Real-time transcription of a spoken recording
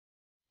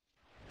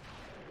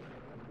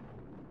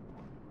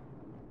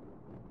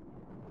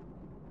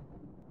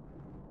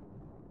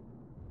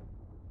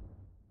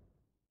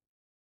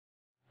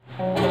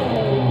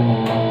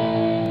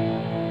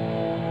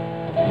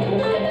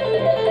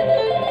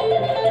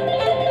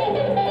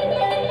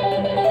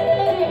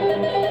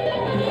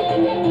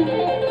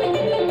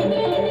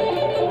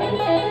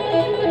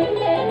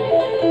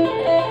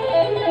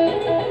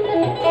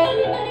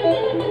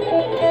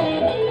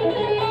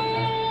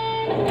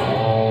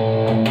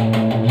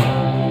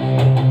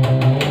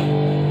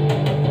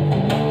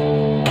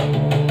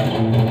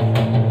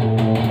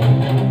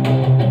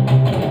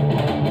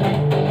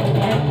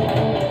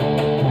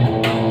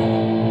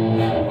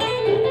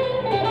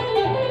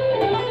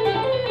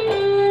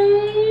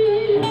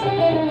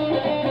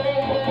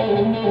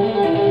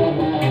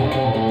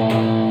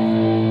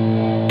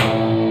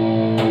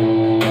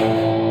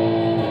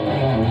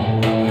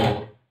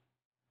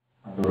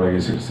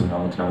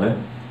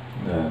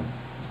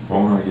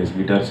days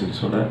guitar series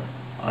ஓட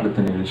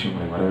அடுத்த நிகழ்ச்சி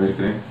உங்களை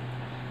வரவேற்கிறேன்.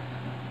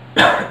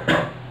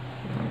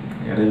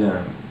 இடையில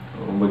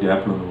ரொம்ப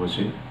கேப்ல வந்து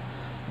போச்சு,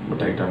 ரொம்ப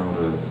டைட்டான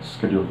ஒரு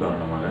ஸ்கெடியூல்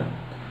காரணமாக.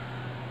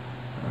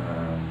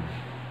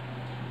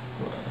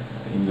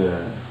 இந்த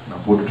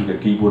நான் போட்டுட்ருக்க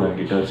கீபோர்ட் அண்ட்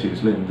கிட்டார்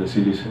சீரீஸில் இந்த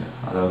சீரீஸ்,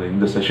 அதாவது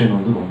இந்த செஷன்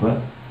வந்து ரொம்ப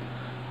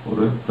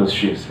ஒரு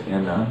ப்ரெஷியஸ்.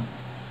 ஏன்னா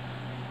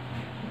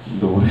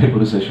இந்த ஒரே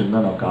ஒரு செஷன்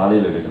தான் நான்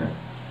காலையில் எடுக்கிறேன்.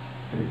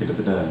 இது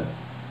கிட்டத்தட்ட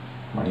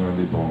மணி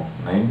வந்து இப்போ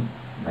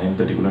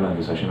 9:30 நான்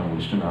இந்த செஷனை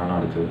முடிச்சுட்டு நானும்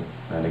அடுத்து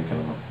வேலைக்கு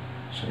கிளம்பணும்.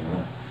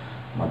 சரிங்களா?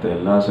 மற்ற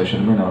எல்லா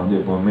செஷனுமே நான் வந்து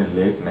எப்போவுமே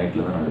லேட்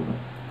நைட்டில் தான்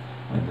எடுப்பேன்.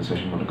 இந்த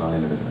செஷன் மட்டும்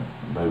காலையில் எடுக்கிறேன்,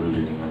 பைபிள்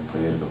ரீடிங் அண்ட்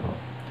ப்ரேயருக்கு அப்புறம்.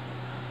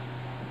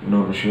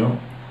 இன்னொரு விஷயம்,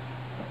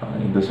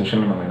 இந்த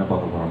செஷனில் நம்ம என்ன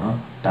பார்க்க போகிறோம்னா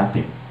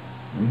டேப்பிங்.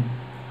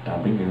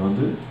 இது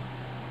வந்து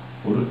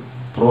ஒரு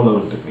ப்ரோ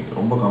லெவல் டெக்னிக்,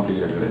 ரொம்ப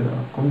காம்ப்ளிகேட்டட்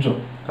கிடையாது, கொஞ்சம்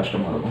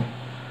கஷ்டமாக இருக்கும்.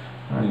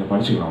 நீங்கள்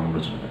படிச்சுக்கலாம், ஒன்றும்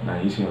பிரச்சனை இல்லை.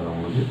 நான் ஈஸியாக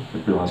உங்களுக்கு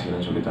எப்படி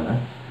வாசிக்கிறேன்னு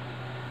சொல்லித்தரேன்.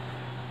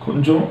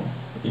 கொஞ்சம்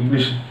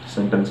இங்கிலீஷ்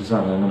சென்டென்சஸ்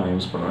அங்கங்கே நான்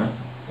யூஸ் பண்ணுவேன்.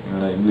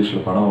 என்னடா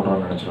இங்கிலீஷில் படம்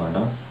விட்றான்னு நினச்சிட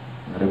வேண்டாம்.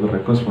 நிறைய பேர்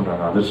ரெக்வஸ்ட்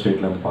பண்ணுறாங்க, அதர்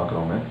ஸ்டேட்லேருந்து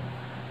பார்க்குறவங்க,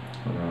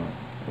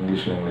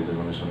 இங்கிலீஷில் எங்களுக்கு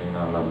கொஞ்சம்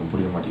சொன்னீங்கன்னா நல்லா இருக்கும்,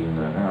 புரிய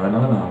மாட்டேங்கிறாங்க.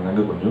 அதனால் நான்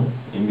அங்கங்கே கொஞ்சம்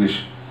இங்கிலீஷ்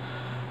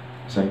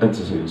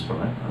சென்டென்சஸை யூஸ்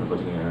பண்ணுவேன். அதை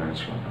பற்றி நீங்கள்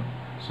நினச்சி வேண்டாம்.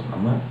 ஸோ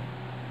நம்ம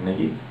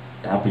இன்றைக்கி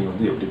டேப்பிங்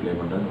வந்து எப்படி ப்ளே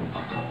பண்ணுறதுன்னு நம்ம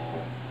பார்க்கலாம்.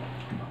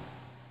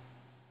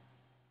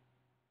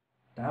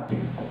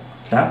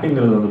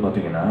 டேப்பிங்கிறது வந்து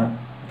பார்த்திங்கன்னா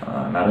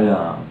நிறையா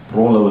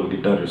ப்ரோ லெவல்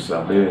கிட்டாரிஸ்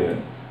அப்படியே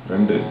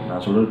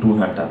நான் சொல்கிறது 2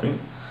 ஹேண்ட் டேப்பிங்,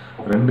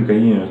 2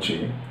 கையும் வச்சு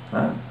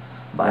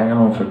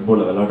பயங்கரமாக ஃபெட்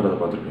பாலில் விளையாடுறத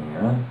பார்த்துருப்பீங்க.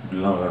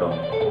 இப்படிலாம் விளையாடும்.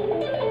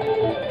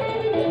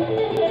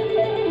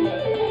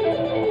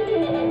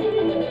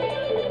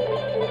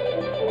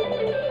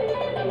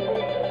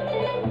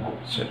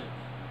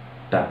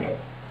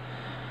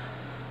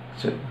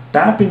 சரி,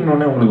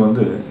 டேப்பிங்னோடனே உங்களுக்கு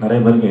வந்து நிறைய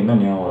பேருக்கு என்ன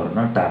ஞாபகம்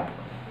வரும்னா டேப்,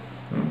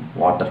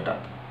 வாட்டர்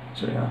டேப்.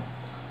 சரியா?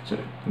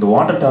 சரி, இந்த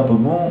வாட்டர்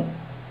டேப்புக்கும்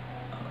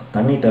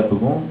தண்ணி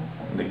டேப்புக்கும்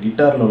இந்த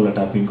கிட்டாரில் உள்ள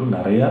டேப்பிங்க்கும்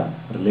நிறையா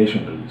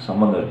ரிலேஷன் இருக்குது,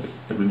 சம்மந்தம் இருக்குது.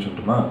 எப்படின்னு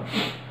சொல்லிட்டோம்னா,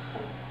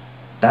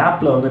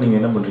 டேப்பில் வந்து நீங்கள்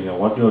என்ன பண்ணுறீங்க,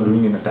 what you are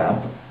doing in a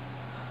tape,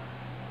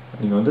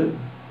 நீங்கள் வந்து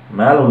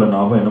மேலே உள்ள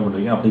நாபம் என்ன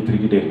பண்ணுறீங்க, அப்படியே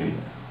திருக்கிட்டே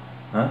இருக்கிறீங்க.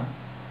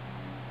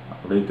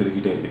 அப்படியே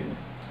திருக்கிட்டே இருக்கிறீங்க.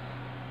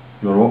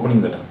 You are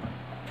opening the tape.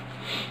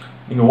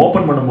 நீங்கள்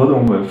ஓப்பன் பண்ணும்போது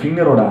உங்கள்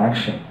ஃபிங்கரோட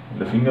ஆக்ஷன்,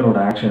 இந்த ஃபிங்கரோட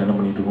ஆக்ஷன் என்ன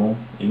பண்ணிகிட்டு இருக்கோம்,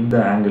 இந்த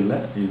ஆங்கிளில்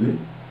இது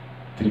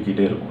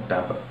திருக்கிட்டே இருக்கும்.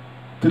 டேப்பை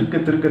திருக்க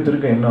திருக்க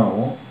திருக்க என்ன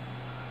ஆகும்,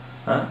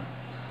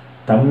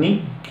 தண்ணி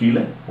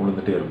கீழே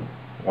விழுந்துகிட்டே இருக்கும்.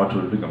 Water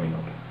will be coming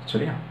out.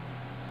 சரியா?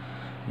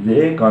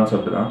 இதே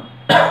கான்செப்ட் தான்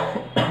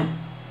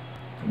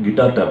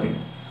கிட்டார் டேப்பிங்.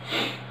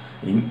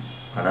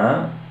 ஆனால்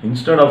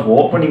instead of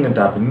opening a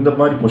tape, இந்த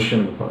மாதிரி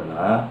பொசிஷனுக்கு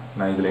பதிலாக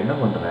நான் இதில் என்ன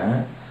பண்ணுறேன்,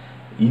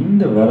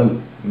 இந்த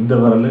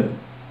விரல்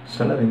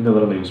சிலர் இந்த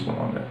விரலை யூஸ்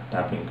பண்ணுவாங்க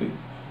டேப்பிங்க்கு,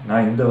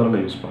 நான் இந்த விரலை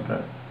யூஸ்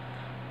பண்ணுறேன்.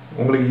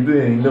 உங்களுக்கு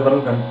இந்த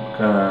விரல்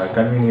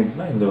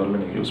கன்வீனியன்ட்னா இந்த விரலை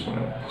நீங்கள் யூஸ்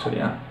பண்ணுங்கள்.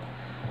 சரியா?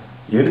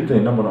 எடுத்து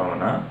என்ன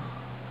பண்ணுவாங்கன்னா,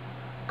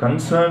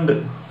 கன்சர்ன்டு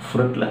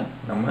ஃப்ரெட்டில்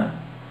நம்ம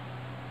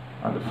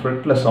அந்த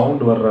ஃப்ரெட்டில்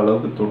சவுண்டு வர்ற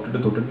அளவுக்கு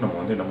தொட்டுட்டு நம்ம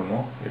வந்து என்ன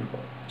பண்ணுவோம்,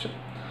 எடுப்போம். சரி,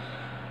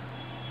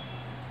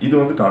 இது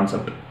வந்து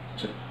கான்செப்ட்.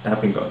 சரி,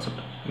 டேப்பிங்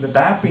கான்செப்ட். இந்த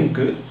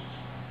டேப்பிங்க்கு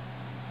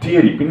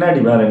தியரி பின்னாடி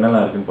வேறு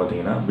என்னெல்லாம் இருக்குதுன்னு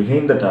பார்த்தீங்கன்னா,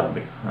 பிஹைண்ட் த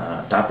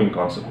டேப்பிங்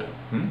கான்செப்ட்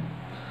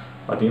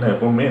பார்த்தீங்கன்னா,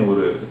 எப்போவுமே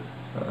ஒரு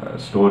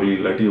ஸ்டோரி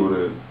இல்லாட்டி ஒரு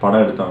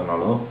படம்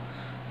எடுத்தாங்கனாலோ,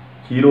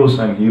 heroes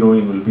and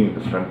heroine will be in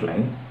the front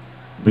line,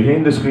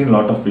 behind the screen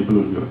lot of people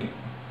will be working.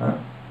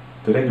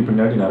 திரைக்கு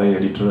பின்னாடி நிறைய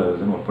எடிட்டர்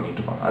அதுன்னு ஒர்க் பண்ணிட்டு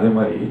இருப்பாங்க. அதே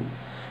மாதிரி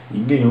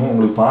இங்கேயும்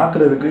உங்களுக்கு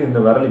பார்க்குறதுக்கு இந்த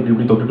விரல்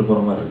இப்படி தொட்டுட்டு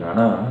போகிற மாதிரி இருக்குது,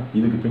 ஆனால்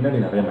இதுக்கு பின்னாடி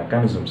நிறைய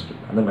மெக்கானிசம்ஸ்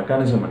இருக்குது. அந்த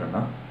மெக்கானிசம்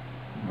என்னென்னா,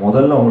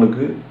 முதல்ல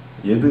உங்களுக்கு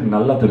எது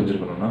நல்லா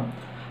தெரிஞ்சிருக்கணும்னா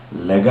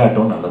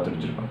லெகாட்டோ நல்லா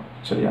தெரிஞ்சிருக்கணும்.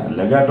 சரியா?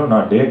 லெகாட்டோ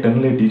நான் டே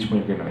 10 டீச்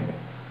பண்ணியிருக்கேன்னு நினைக்கிறேன்.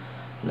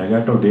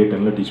 லெகாட்டோ டே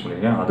 10 டீச்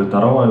பண்ணியிருக்கேன். அது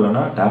தரவா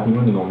இல்லைன்னா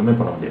டேப்பிங்கும் நீங்கள் ஒன்றுமே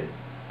பண்ண முடியாது,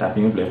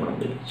 டேப்பிங்கும் ப்ளே பண்ண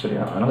முடியாது.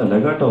 சரியா? அதனால்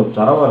லெகாட்டோ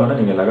தரவா இல்லைன்னா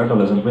நீங்கள் லெகாட்டோ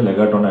லெசன் போய்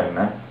லெகாட்டோன்னா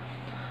என்ன,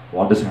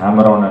 what is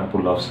hammer on and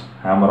pull of.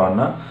 Hammer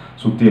ஆன்னா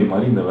சுத்தியல்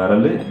மாதிரி இந்த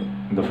விரல்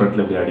இந்த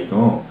ஃப்ரெட்டில் எப்படி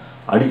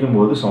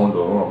அடிக்கும்போது சவுண்ட்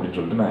வரும் அப்படின்னு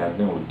சொல்லிட்டு நான்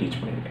யாருமே உங்களுக்கு டீச்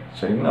பண்ணியிருக்கேன்.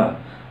 சரிங்களா?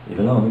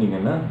 இதெல்லாம் வந்து நீங்கள்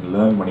என்ன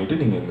லேர்ன் பண்ணிவிட்டு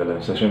நீங்கள் இந்த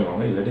செஷன்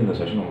வாங்க, இல்லாட்டி இந்த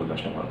செஷன் உங்களுக்கு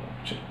கஷ்டமாக இருக்கும்.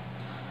 சரி,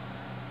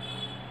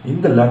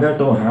 இந்த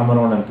legato, hammer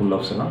on and pull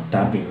of எல்லாம்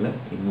டேப்பிங்கில்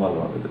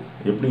இன்வால்வ் ஆகுது.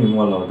 எப்படி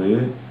இன்வால்வ் ஆகுது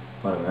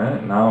பாருங்கள்.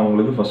 நான்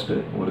உங்களுக்கு ஃபஸ்ட்டு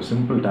ஒரு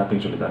சிம்பிள்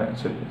டேப்பிங் சொல்லித்தரேன்.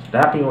 சரி,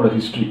 டேப்பிங்கோட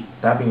ஹிஸ்ட்ரி,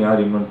 டேப்பிங்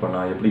யார் இன்வென்ட் பண்ணா,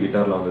 எப்படி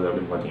கிட்டாரில் வந்தது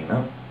அப்படின்னு பார்த்தீங்கன்னா,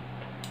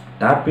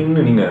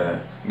 டேப்பிங்னு நீங்கள்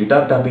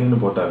கிட்டார்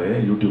டேப்பிங்னு போட்டாலே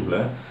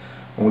யூடியூப்பில்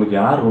உங்களுக்கு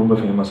யார் ரொம்ப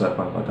ஃபேமஸாக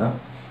இருப்பான்னு பார்த்தா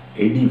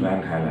எடி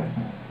வேன்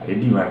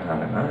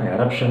ஹேலன்னா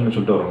எரப்ஷன்னு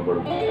சொல்லிட்டு அவர்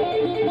போடும்.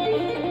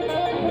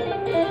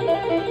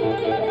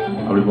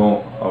 அப்படி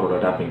போகும் அவரோட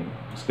டேப்பிங்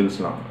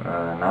ஸ்கில்ஸ்லாம்.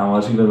 நான்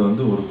வாசிக்கிறது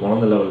வந்து ஒரு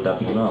குழந்தை லெவல்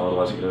டேப்பிங்லாம் அவர்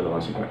வாசிக்கிறதில்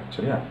வாசிக்கிறேன்.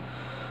 சரியா?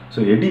 ஸோ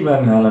எடி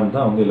வேன் ஹேலன்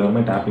தான் வந்து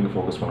எல்லாருமே டேப்பிங்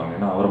ஃபோக்கஸ் பண்ணுவாங்க.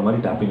 ஏன்னா அவரை மாதிரி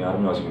டேப்பிங்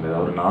யாருமே வாசிக்க முடியாது.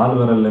 அவர் 4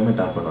 விரல்லையுமே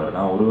டேப் பண்ணுவார்.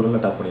 நான் ஒரு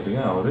விரலில் டேப்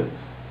பண்ணியிருக்கேன், அவர்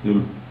you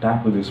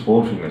tape with is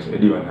 4 fingers.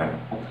 Eddy van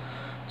Helen.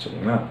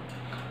 சரிங்களா?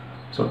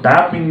 ஸோ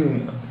டேப்பிங்,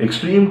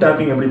 எக்ஸ்ட்ரீம்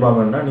டேப்பிங் எப்படி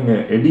பார்க்கணுன்னா,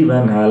 நீங்கள் எடி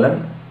வேன் ஹேலன்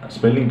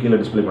ஸ்பெல்லிங் கீழே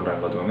டிஸ்பிளே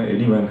பண்ணுறாங்க பார்த்துக்கோங்க.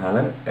 Eddy van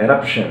ஹாலன்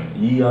eruption,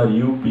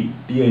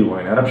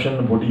 ERUPTION eruption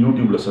போட்டு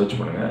யூடியூப்பில் சர்ச்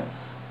பண்ணுங்கள்.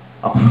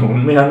 அப்புறம்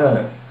உண்மையான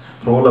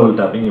ப்ரோ லெவல்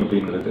டேப்பிங்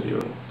எப்படின்றது தெரிய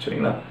வரும்.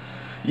 சரிங்களா?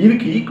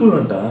 இதுக்கு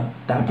ஈக்குவலண்ட்டாக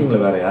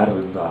டேப்பிங்கில் வேறு யார்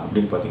இருந்தா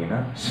அப்படின்னு பார்த்தீங்கன்னா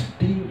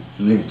ஸ்டீவ்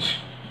லிஞ்ச்,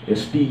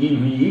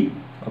 STEVE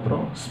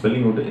அப்புறம்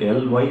ஸ்பெல்லிங் விட்டு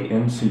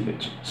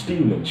LYNCH,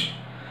 ஸ்டீவ் லிஞ்ச்.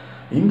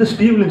 இந்த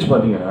ஸ்டீவ் லிஞ்ச்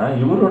பார்த்தீங்கன்னா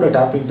இவரோட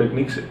taping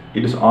techniques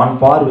it is on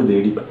par with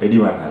eddy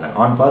van ஹாலன்.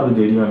 On par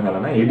with eddy van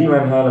ஹாலனா eddy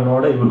van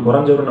ஹாலனோட இவர்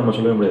குறைஞ்சவரும் நம்ம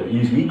சொல்ல முடியாது.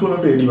 Is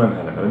equal to eddy van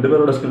ஹாலன். ரெண்டு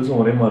பேரோட ஸ்கில்ஸும்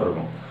ஒரே மாதிரி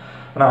இருக்கும்.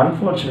 ஆனால்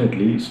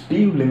அன்ஃபார்ச்சுனேட்லி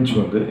ஸ்டீவ் லிஞ்ச்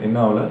வந்து என்ன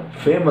ஆகலை,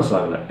 ஃபேமஸ்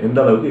ஆகலை. எந்த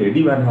அளவுக்கு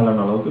எடி வேன்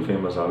ஹாலன் அளவுக்கு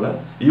ஃபேமஸ் ஆகலை.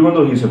 Even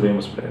though he's a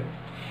famous player.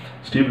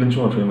 Steve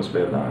லிஞ்சும் ஒரு ஃபேமஸ்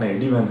பிளேயர் தான். ஆனால்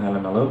எடி வேன்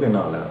ஹாலன் அளவுக்கு என்ன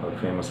ஆகலை, அவர்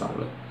ஃபேமஸ்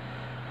ஆகலை.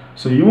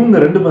 ஸோ இவங்க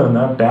ரெண்டு பேரும்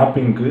தான்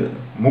டேப்பிங்க்கு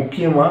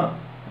முக்கியமாக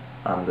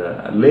அந்த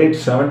லேட்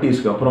 70s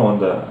அப்புறம்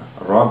அந்த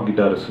ராக்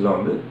கிட்டாரிஸ்டில்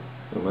வந்து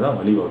இவங்க தான்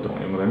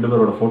வழிவகுத்துறோம். இவங்க ரெண்டு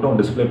பேரோட ஃபோட்டோ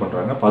டிஸ்பிளே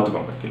பண்ணுறாங்க,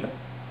 பார்த்துக்கோங்க கீழே.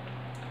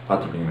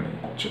 பார்த்துருப்பீங்கன்னு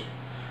நினைக்கிறேன்.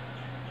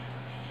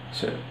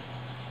 சரி,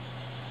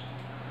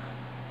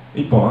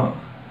 இப்போ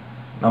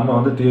நம்ம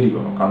வந்து தியரிக்கு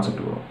வரும்,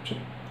 கான்செப்ட் வரும்.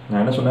 சரி,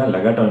 நான் என்ன சொன்னேன்,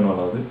 லெகாட்டோ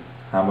இன்வால்வ் ஆகுது,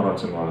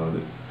 ஹேமரான்ஸ் இன்வால்வ்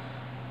ஆகுது.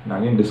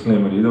 நான் ஏன்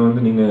டிஸ்க்ளைமர், இது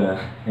வந்து நீங்கள்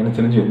எனக்கு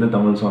தெரிஞ்சு எந்த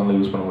தமிழ் சாங்கில்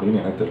யூஸ் பண்ண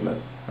முடியும்னு எனக்கு தெரியல.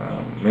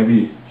 மேபி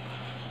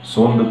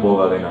சோர்ந்து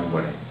போகாதே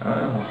நண்பனே.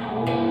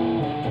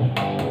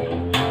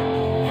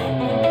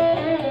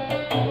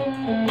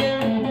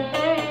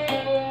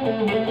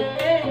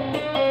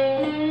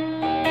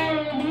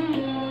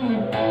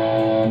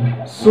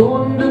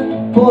 சோர்ந்து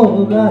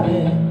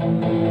போகாதே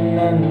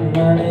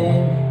நண்பனே,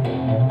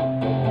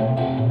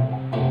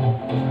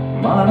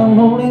 மனம்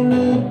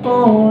முடிந்து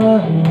போன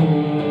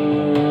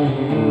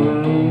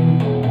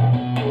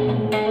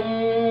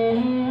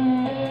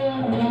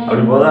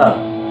அப்படி போதா.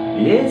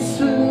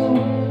 இயேசு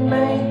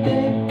உன்னை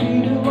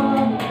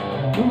தேற்றிடுவான்,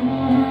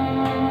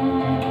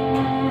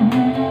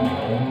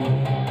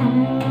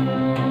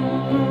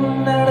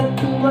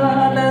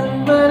 நடத்துவான்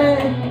நண்பனே.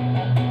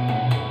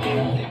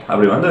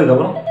 அப்படி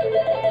வந்ததுக்கப்புறம்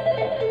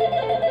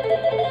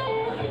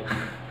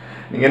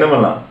நீங்கள் என்ன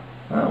பண்ணலாம்,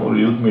 ஒரு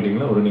யூத்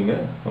மீட்டிங்கில்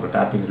நீங்கள் ஒரு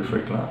டேப்பிங் ரிஃப்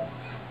வைக்கலாம்.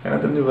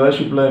 எனக்கு தெரிஞ்சு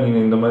வர்ஷிப்பில்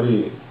நீங்கள் இந்த மாதிரி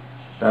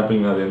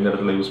டேப்பிங் அது எந்த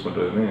இடத்துல யூஸ்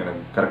பண்ணுறதுன்னு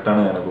எனக்கு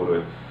கரெக்டான எனக்கு ஒரு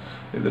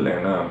இதில்.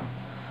 ஏன்னா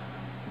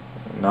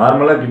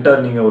நார்மலாக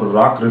கிட்டார் நீங்கள் ஒரு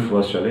ராக் ரிஃப்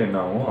வாசிச்சாலே என்ன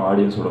ஆகும்,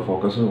 ஆடியன்ஸோட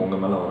ஃபோக்கஸு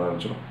உங்கள் மேலே வர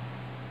ஆரம்பிச்சிடும்.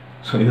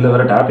 ஸோ இதில்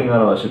வேறு டேப்பிங்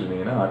வேறு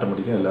வாசிச்சிருந்தீங்கன்னா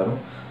ஆட்டோமேட்டிக்காக எல்லோரும்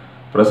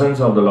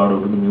ப்ரெசன்ஸ் ஆஃப் த லார்ட்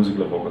விட்டு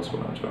மியூசிக்கில் ஃபோக்கஸ்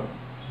பண்ண ஆரம்பிச்சிடுவாங்க.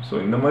 ஸோ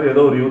இந்த மாதிரி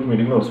ஏதோ ஒரு யூத்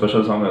மீட்டிங்கில் ஒரு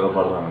ஸ்பெஷல் சாங் ஏதோ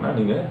பாடுறாங்கன்னா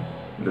நீங்கள்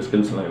இந்த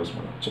ஸ்கில்ஸ்லாம் யூஸ்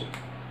பண்ண வச்சு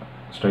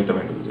ஸ்ட்ரைட்டாக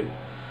வேண்டியது.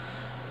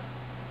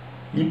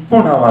 இப்போ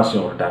நான்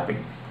வாசித்தேன் ஒரு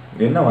டேப்பிங்,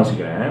 என்ன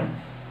வாசிக்கிறேன்.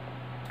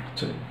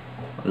 சரி,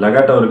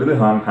 லெகாட்டோ இருக்குது,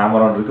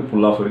 ஹேமரான் இருக்குது,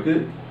 புல் ஆஃப்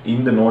இருக்குது.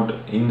 இந்த நோட்,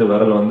 இந்த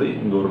விரல் வந்து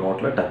இந்த ஒரு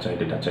நோட்டில் டச்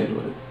ஆகிட்டு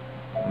வருது.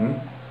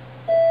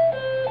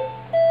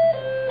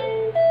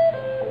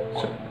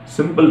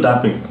 சிம்பிள்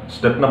டேப்பிங்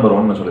ஸ்டெப் நம்பர்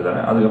 1 சொல்லி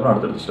தரேன், அதுக்கப்புறம்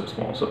அடுத்தடுத்த ஸ்டெப்ஸ்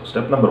போவோம். ஸோ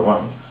ஸ்டெப் நம்பர்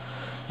 1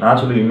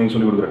 நான் இன்னைக்கு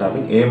சொல்லி கொடுக்குற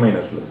டேப்பிங் ஏ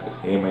மைனரில் இருக்குது.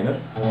 ஏ மைனர்.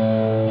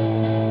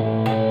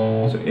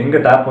 ஸோ எங்கே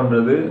டேப்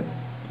பண்ணுறது,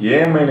 ஏ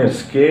மைனர்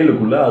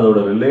ஸ்கேலுக்குள்ளே அதோட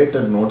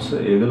ரிலேட்டட் நோட்ஸ்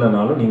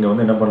எதுலனாலும் நீங்கள்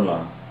வந்து என்ன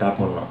பண்ணலாம், டேப்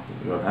பண்ணலாம்.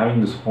 You are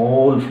having this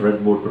whole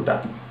Fred board to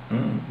tape.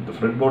 இந்த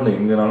ஃப்ரெட் போர்டில்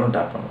எங்கேனாலும்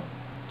டேப் பண்ணலாம்.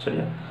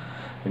 சரியா,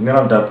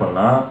 எங்கேனாலும் டேப்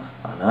பண்ணலாம்.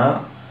 ஆனால்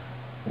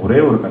ஒரே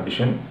ஒரு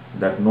condition,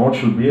 that note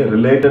should be a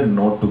related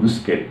note to the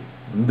scale.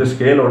 இந்த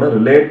ஸ்கேலோட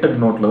ரிலேட்டட்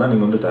நோட்டில் தான்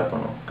நீங்கள் வந்து டேப்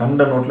பண்ணணும்.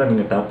 கண்ட நோட்டில்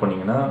நீங்கள் டேப்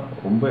பண்ணிங்கன்னா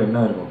ரொம்ப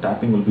என்ன இருக்கும்,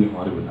 டேப்பிங் வில் பி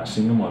ஹாரிபிள்,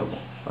 அசிங்கமாக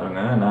இருக்கும்.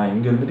 பாருங்கள், நான்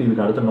இங்கே இருந்துட்டு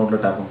இதுக்கு அடுத்த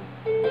நோட்டில் டேப் பண்ணும்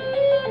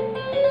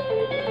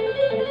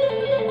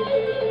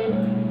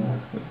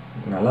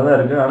நல்லா தான்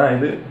இருக்குது. ஆனால்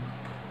இது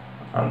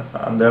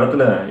அந்த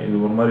இடத்துல இது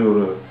ஒரு மாதிரி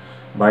ஒரு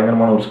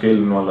பயங்கரமான ஒரு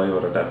ஸ்கேல் இன்வால்வ் ஆகி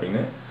வர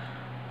டேப்பிங்கு.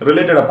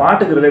 ரிலேட்டடாக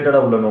பாட்டுக்கு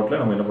ரிலேட்டடாக உள்ள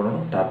நோட்டில் நம்ம என்ன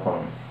பண்ணணும், டேப்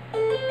பண்ணணும்.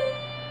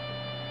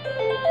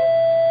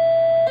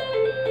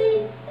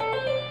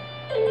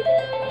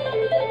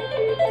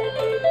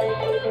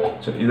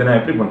 சரி, இதை நான்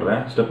எப்படி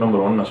பண்ணுறேன், ஸ்டெப்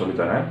நம்பர் 1 நான்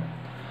சொல்லித்தரேன்.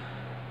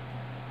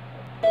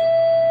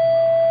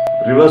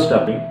 Reverse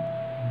taping.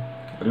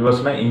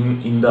 ரிவர்ஸ்னால்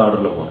இந்த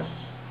ஆர்டரில் போகிறேன்.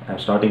 I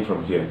am starting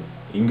from here.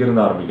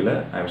 இங்கேருந்து ஆரம்பிக்கல,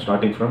 I am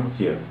starting from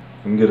here.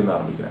 இங்கேருந்து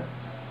ஆரம்பிக்கிறேன்.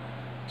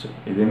 சரி,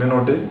 இது என்ன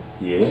நோட்டு,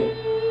 ஏ,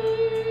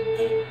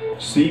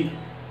 சி.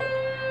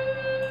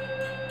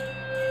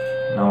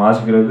 நான்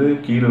வாசிக்கிறது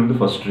கீழே இருந்து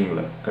ஃபர்ஸ்ட்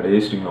ஸ்ட்ரிங்கில்,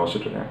 கடைசி ஸ்ட்ரிங்கில்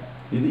வாசிச்சுட்ருக்கேன்.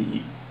 இது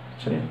இ.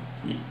 சரியா,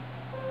 இ.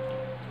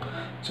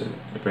 சரி,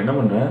 இப்போ என்ன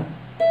பண்ணுறேன்,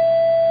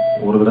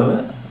 ஒரு தடவை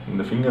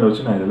இந்த ஃபிங்கரை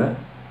வச்சு நான் இதில்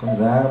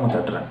கொஞ்சம் வேகமாக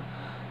தட்டுறேன்.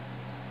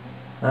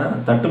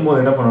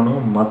 தட்டும்போது என்ன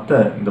பண்ணணும், மற்ற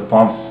இந்த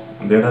பாம்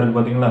இந்த இடம் இருக்குது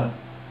பார்த்தீங்களா,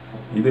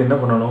 இது என்ன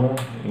பண்ணணும்,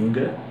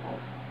 இங்கே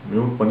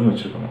மியூட் பண்ணி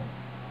வச்சுருக்கணும்.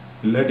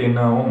 இல்லாட்டி என்ன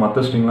ஆகும்,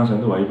 மற்ற ஸ்ட்ரிங்லாம்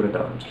சேர்ந்து வைப்ரேட்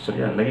ஆரம்பிச்சு.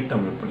 சரியா, லைட்டாக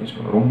மியூட் பண்ணி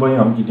வச்சுக்கணும்.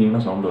 ரொம்பவும்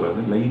அமுக்கிட்டிங்கன்னா சவுண்ட்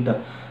வராது. லைட்டாக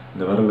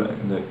இந்த விரல்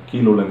இந்த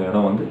கீழே உள்ள இந்த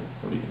இடம் வந்து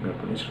அப்படி மியூட்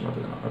பண்ணி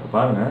வச்சுக்கணும். அப்போ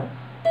பாருங்கள்,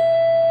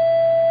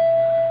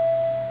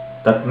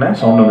 தட்டினேன்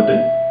சவுண்ட் வந்துட்டு.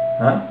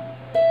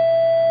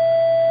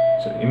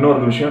 சரி,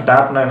 இன்னொரு விஷயம்,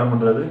 டேப்னா என்ன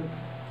பண்ணுறது,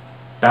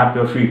 டேப்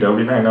யுவர் ஃபீட்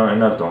அப்படின்னா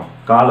என்ன அர்த்தம்,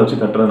 காலை வச்சு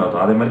தட்டுறதுன்னு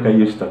அர்த்தம். அதே மாதிரி கை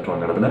வச்சு தட்டுறோம்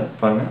அந்த இடத்துல.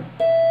 பாருங்கள்,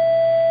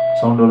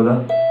 சவுண்ட் வருதா,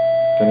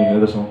 can you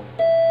here the sound.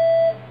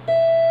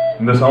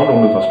 இந்த சவுண்ட்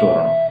உங்களுக்கு ஃபஸ்ட்டு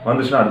வரணும்.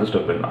 வந்துச்சுன்னா அடுத்த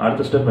ஸ்டெப் போயிடலாம்.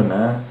 அடுத்த ஸ்டெப் என்ன,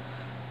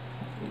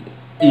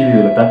 இது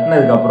இதில்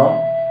தட்டினதுக்கப்புறம்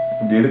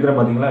இப்படி எடுக்கிறேன்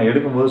பார்த்தீங்களா,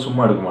 எடுக்கும்போது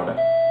சும்மா எடுக்க மாட்டேன்.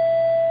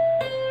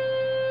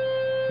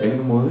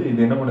 எடுக்கும்போது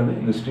இது என்ன பண்ணுது,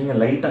 இந்த ஸ்ட்ரிங்கை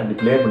லைட்டாக இப்படி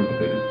ப்ளே பண்ணிட்டு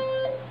போயிடுது.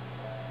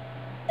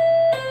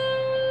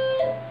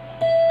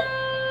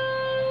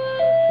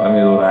 பாருங்க,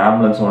 இது ஒரு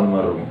ஆம்புலன்ஸ் சவுண்ட்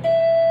மாதிரி இருக்கும்.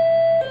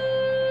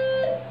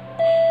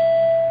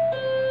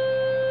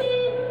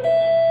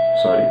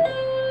 சாரி,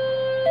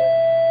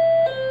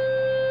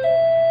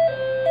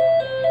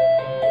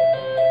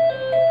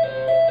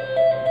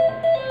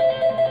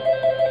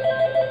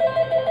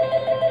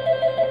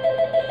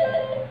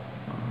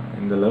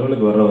 இந்த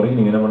லெவலுக்கு வர்ற வரைக்கும்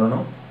நீங்கள் என்ன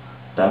பண்ணணும்,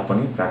 டேப்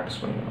பண்ணி ப்ராக்டிஸ்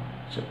பண்ணிக்கணும்.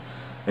 சரி,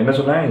 என்ன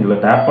சொன்னேன்,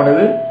 இதில் டேப்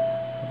பண்ணுது,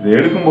 இது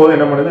எடுக்கும்போது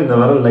என்ன பண்ணுது, இந்த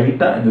விரல்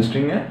லைட்டாக இந்த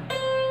ஸ்ட்ரிங்கை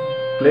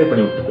ப்ளே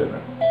பண்ணி விட்டு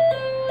போயிடுறேன்.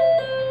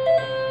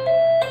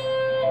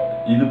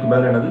 இதுக்கு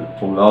மேலே என்னது,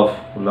 ஃபுல் ஆஃப்.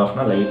 ஃபுல்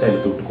ஆஃப்னா லைட்டாக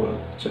இழுத்து விட்டு போகுது.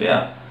 சரியா,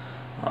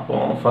 அப்போ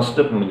ஃபர்ஸ்ட்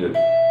ஸ்டெப் முடிஞ்சது.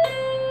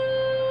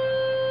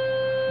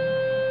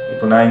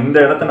 இப்போ நான் இந்த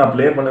இடத்த நான்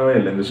ப்ளே பண்ணவே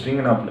இல்லை, இந்த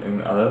ஸ்ட்ரிங்கை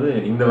நான் அதாவது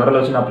இந்த விரலை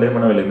வச்சு நான் ப்ளே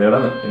பண்ணவே இல்லை.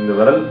 இந்த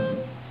விரல்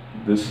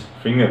திஸ்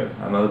ஃபிங்கர்,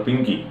 அதாவது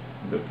பிங்கி,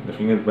 இந்த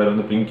ஃபிங்கர் பேர்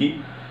வந்து Pinki.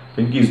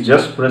 Pinki is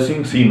just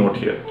pressing C note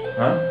here.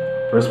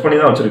 Press பண்ணி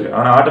தான் வச்சுருக்கு.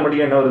 ஆனால்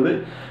ஆட்டோமேட்டிக்காக என்ன வருது,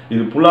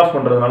 இது புல் ஆஃப்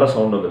பண்ணுறதுனால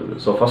சவுண்ட் வந்துடுது.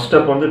 ஸோ ஃபர்ஸ்ட்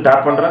ஸ்டெப் வந்து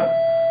டேப் பண்ணுறேன்,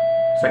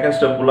 second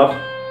step pull of,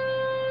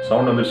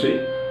 sound வந்துடுச்சு.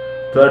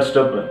 தேர்ட்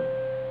ஸ்டெப்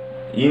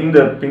இந்த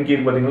பிங்கி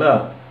பார்த்தீங்களா,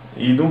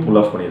 இதுவும் புல்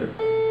ஆஃப் பண்ணிடுது.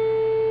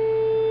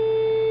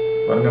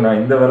 பாருங்க, நான்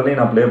இந்த விரலையும்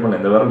நான் ப்ளே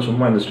பண்ணேன். இந்த விரல்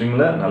சும்மா இந்த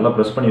ஸ்ட்ரிங்கில் நல்லா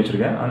ப்ரெஸ் பண்ணி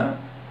வச்சுருக்கேன். ஆனால்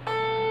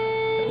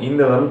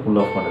இந்த விரல்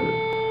புல் ஆஃப் பண்ணுது.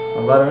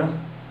 பாருங்க,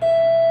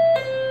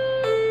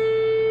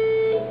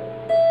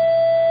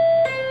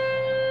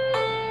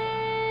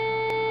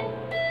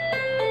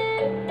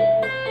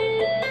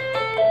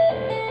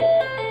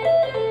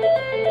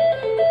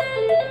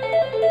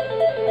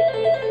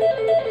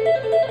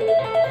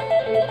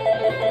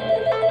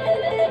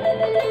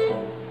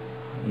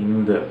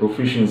 இந்த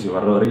ப்ரொஃபிஷியன்சி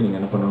வர்ற வரைக்கும் நீங்கள்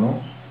என்ன பண்ணணும்,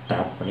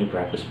 டேப் பண்ணி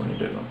ப்ராக்டிஸ்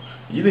பண்ணிகிட்டே இருக்கணும்.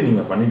 இது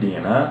நீங்கள்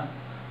பண்ணிட்டீங்கன்னா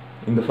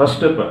இந்த ஃபர்ஸ்ட்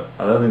ஸ்டெப்,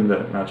 அதாவது இந்த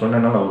நான்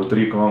சொன்னேன்னா ஒரு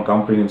 3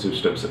 comprehensive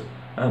steps,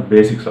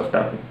 basics of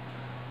taping.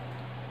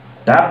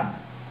 Tape,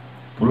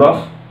 pull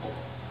of,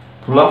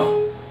 pull of,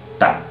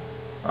 tape.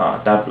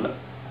 டேப்பில்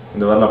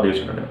இந்த வரல அப்படியே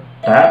வச்சுக்கிட்டேன்.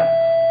 Tape,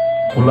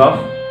 pull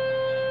of,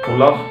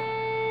 pull of,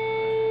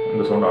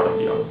 இந்த சவுண்ட்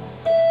ஆட்டோமேட்டிக்காக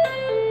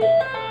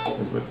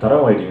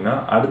தரவாயிட்டிங்கன்னா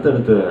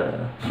அடுத்தடுத்த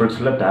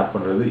ஃப்ரெட்ஸில் டேப்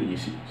பண்ணுறது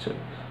ஈஸி. சரி,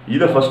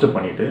 இதை ஃபஸ்ட்டு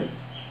பண்ணிவிட்டு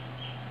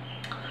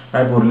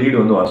நான் இப்போ ஒரு லீடு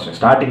வந்து வாசித்தேன்.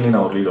 ஸ்டார்டிங்லேயே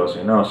நான் ஒரு லீடு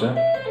வாசித்தேன். என்ன வாசித்தேன்,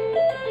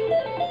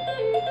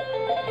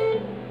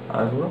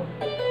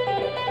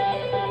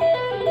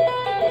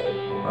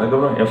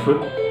 அதுக்கப்புறம் எஃப்,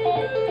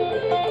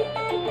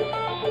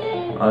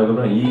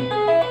 அதுக்கப்புறம் இ,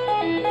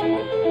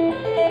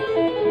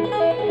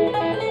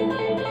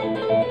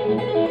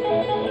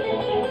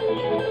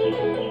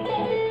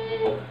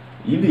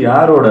 இது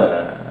யாரோட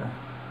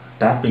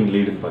டேப்பிங்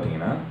லீடுன்னு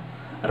பார்த்தீங்கன்னா,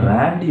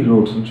 ராண்டி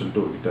ரோட்ஸ்ன்னு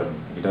சொல்லிட்டு ஒரு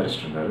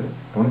கிட்டாரிஸ்ட் இருந்தார்.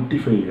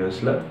 25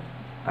 இயர்ஸில்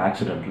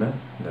ஆக்சிடெண்ட்டில்,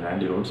 இந்த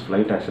ராண்டி ரோட்ஸ்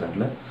ஃப்ளைட்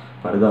ஆக்சிடெண்ட்டில்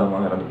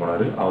பரிதாபமாக இறந்து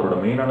போனார். அவரோட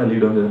மெயினான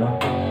லீடு வந்து எதுனா,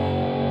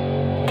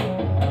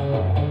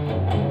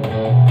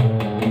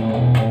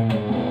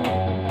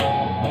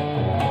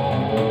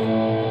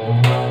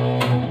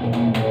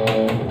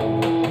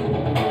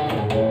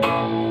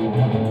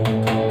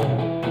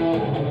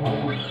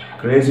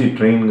 கிரேசி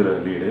ட்ரெயின்ங்கிற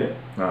லீடு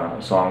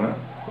சாங்கு,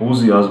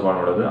 ஊசி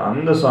ஆஸ்பானோடது.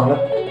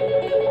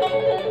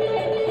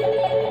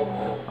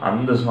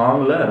 அந்த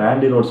சாங்கில்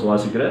ராண்டி ரோட்ஸ்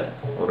வாசிக்கிற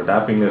ஒரு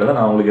டேப்பிங் லீடை தான்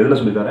நான் உங்களுக்கு எதில்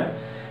சொல்லித்தரேன்,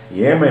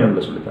 ஏ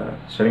மைனரில் சொல்லித்தரேன்.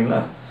 சரிங்களா,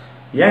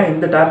 ஏன்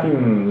இந்த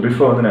டேப்பிங்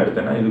ரிஃபை வந்து நான்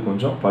எடுத்தேன்னா, இது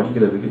கொஞ்சம்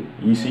படிக்கிறதுக்கு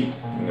ஈஸி,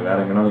 நீங்கள்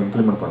வேறு எங்கேனாலும்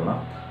இம்ப்ளிமெண்ட்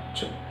பண்ணலாம்.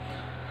 சரி,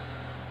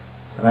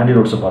 ராண்டி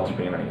ரோட்ஸை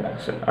பார்த்துருப்பீங்கன்னு நினைக்கிறேன்.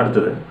 சரி,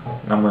 அடுத்தது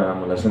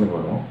நம்ம லெசனுக்கு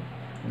வருவோம்.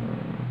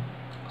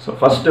 ஸோ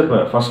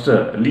ஃபஸ்ட்டு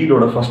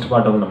லீடோட ஃபஸ்ட்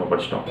பார்ட் வந்து நம்ம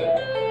படிச்சிட்டோம்.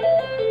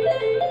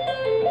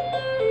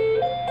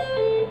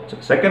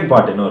 செகண்ட்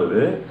பார்ட் என்ன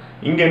வருது,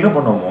 இங்கே என்ன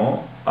பண்ணோமோ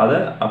அதை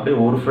அப்படியே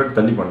ஒரு ஃப்ரெட்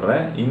தள்ளி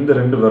பண்ணுறேன். இந்த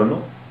 2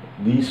 விரலும்,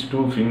 these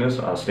 2 fingers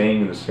are staying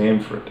in the same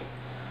fret.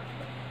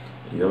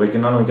 இதை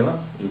வைக்கணும்னாலும்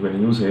வைக்கலாம், you can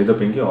use either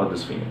pinky or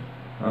this finger.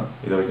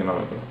 இதை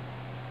வைக்கணும்னாலும் வைக்கலாம்.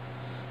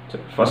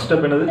 சரி, ஃபர்ஸ்ட்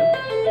ஸ்டெப் என்னது,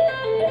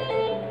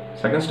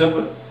 செகண்ட் ஸ்டெப்,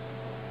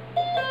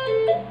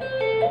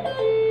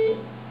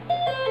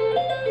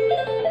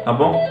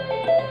 அப்போ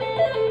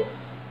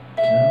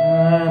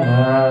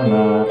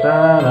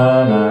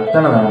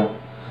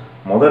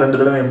முதல் 2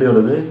 தடவை எப்படி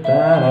வருது,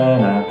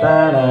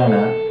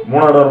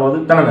 மூணாவது வரும்போது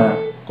தனங்க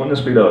கொஞ்சம்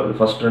ஸ்பீடாக வருது,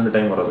 ஃபர்ஸ்ட் 2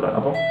 டைம் வரதுல.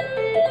 அப்போ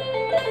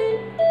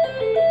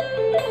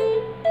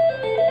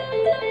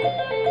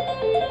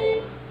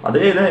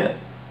அதே இதை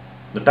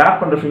இந்த டேப்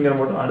பண்ணுற ஃபிங்கர்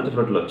மட்டும் அடுத்த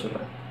ஃப்ரெட்டில்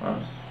வச்சுடுறேன்.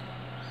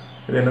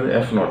 இது என்னது,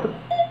 எஃப் நோட்டு.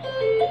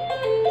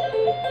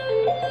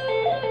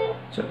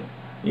 சரி,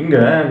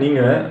 இங்கே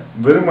நீங்கள்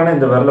வெறுமனே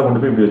இந்த விரலை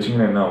கொண்டு போய் இப்படி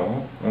வச்சிங்கன்னா என்ன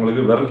ஆகும்,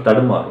 உங்களுக்கு விரல்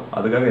தடுமாறும்.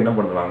 அதுக்காக என்ன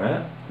பண்ணுறாங்க,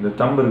 இந்த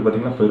தம்பு இருக்குது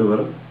பார்த்தீங்கன்னா,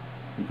 பெருவிரல்,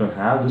 யூ கேன்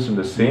ஹேவ் திஸ்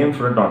இந்த சேம்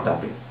ஃப்ரெட் ஆன்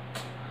டேப்பிங்.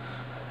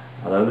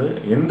 அதாவது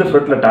எந்த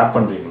ஃப்ரெட்டில் டேப்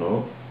பண்ணுறீங்களோ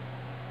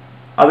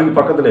அதுக்கு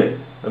பக்கத்தில்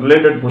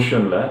ரிலேட்டட்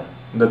பொசிஷனில்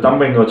இந்த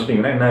தம்பை இங்கே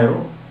வச்சுட்டிங்கன்னா என்ன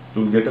ஆயிரும், you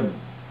will get a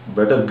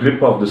better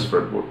grip of this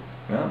Fred board.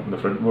 இந்த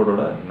ஃப்ரெட்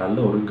போர்டோட நல்ல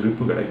ஒரு grip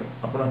கிடைக்கும்.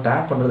 அப்போ நான்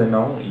டேப் பண்ணுறது என்ன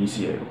ஆகும்,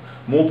 ஈஸியாக இருக்கும்,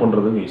 மூவ்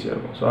பண்ணுறதுக்கும் ஈஸியாக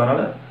இருக்கும். ஸோ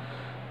அதனால்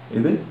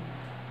இது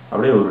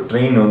அப்படியே ஒரு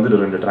ட்ரெயின் வந்து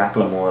 2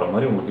 ட்ராக்கில் மூவ் ஆகிற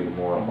மாதிரி உங்களுக்கு இது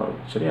மூவ் ஆகிற மாதிரி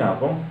இருக்கும். சரியா?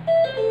 அப்போ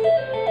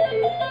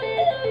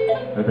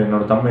இப்போ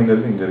என்னோட தம் எங்கே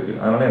இருக்குது, இங்கே இருக்குது.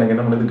 அதனால் எனக்கு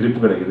என்ன பண்ணுது, grip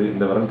கிடைக்குது,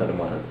 இந்த விரல்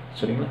தடுமாறாது.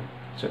 சரிங்களா?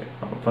 சரி,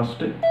 அப்போ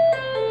ஃபஸ்ட்டு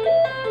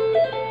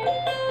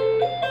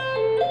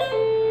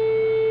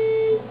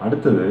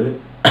அடுத்தது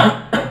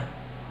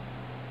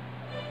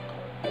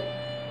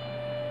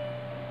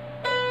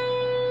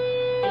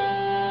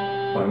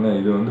பாருங்க,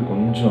 இது வந்து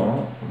கொஞ்சம்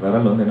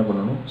விரல் வந்து என்ன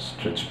பண்ணணும்,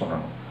 ஸ்ட்ரெச்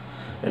பண்ணணும்.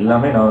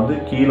 எல்லாமே நான் வந்து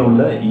கீழே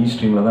உள்ள ஈ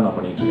ஸ்ட்ரிங்கில் தான் நான்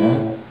பண்ணிகிட்ருக்கேன்.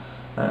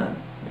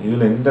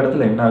 இதில் எந்த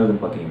இடத்துல என்ன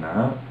ஆகுதுன்னு பார்த்தீங்கன்னா,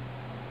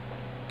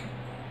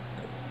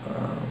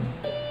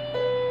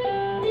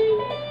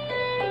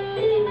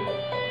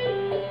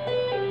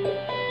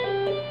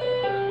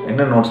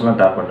 என்ன நோட்ஸ்லாம்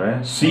டேப் பண்ணுறேன்,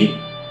 சி,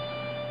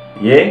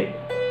 ஏ,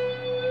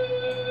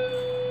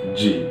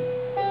 ஜி,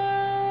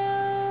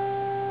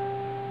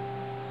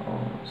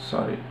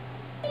 சாரி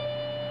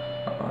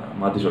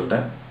மாற்றி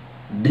சொல்லிட்டேன்,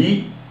 டி,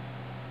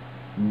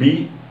 பி,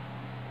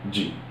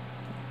 ஜி.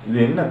 இது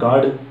என்ன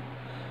கார்டு,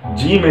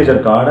 ஜி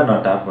மேஜர் கார்டை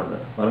நான் டேப்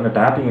பண்ணுறேன். பாருங்கள்,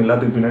 டேப்பிங்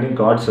எல்லாத்துக்கு பின்னாடி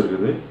கார்ட்ஸ்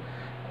இருக்குது.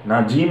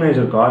 நான் ஜி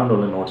மேஜர் கார்டில்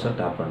உள்ள நோட்ஸை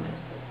டேப் பண்ணுறேன்.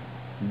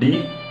 D,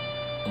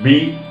 B,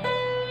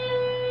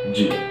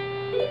 G.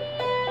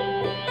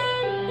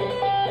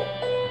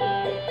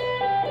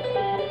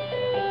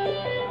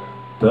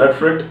 Third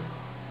fret,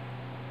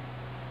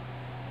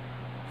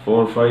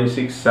 4, 5,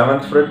 6,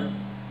 7th fret,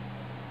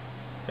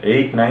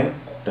 8, 9,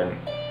 10,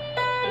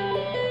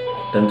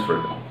 10th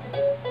fret.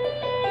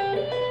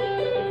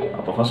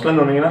 அப்போ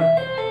ஃபர்ஸ்ட்லேருந்து வந்தீங்கன்னா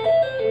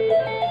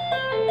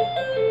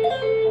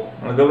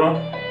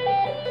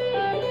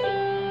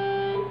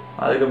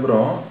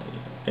அதுக்கப்புறம்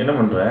என்ன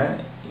பண்ணுறேன்,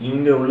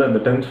 இங்கே உள்ள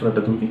இந்த 10th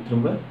ஃப்ரெட்டை தூக்கி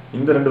திரும்ப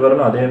இந்த 2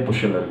 விரலும் அதே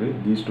பொசிஷனில் இருக்குது.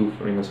 These 2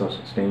 fingers are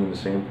staying in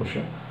the same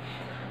position.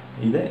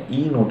 இதை இ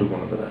நோட்டுக்கு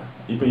கொண்டு வந்துடுறேன்.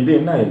 இப்போ இது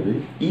என்ன ஆயிடுது,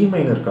 இ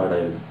மைனர் கார்டு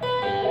ஆயிடுது.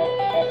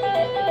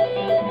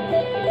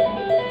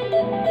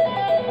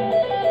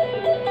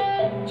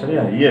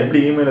 சரியா? எப்படி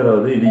இ மைனர்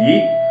ஆகுது, இது இ,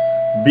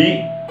 பி,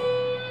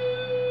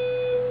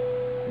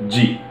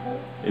 ஜி,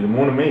 இது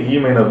மூணுமே இ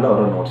மைனரில்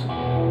வர நோட்ஸ்.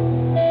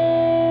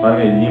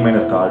 பாருங்க, இது இ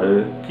மைனர் கார்டு.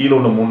 கீழே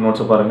உள்ள 3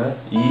 நோட்ஸை பாருங்க,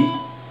 இ,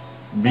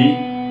 பி,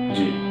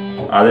 ஜி.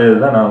 அதே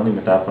தான் நான் வந்து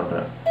இங்கே டேப்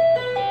பண்ணுறேன்.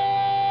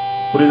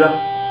 புரியுதா?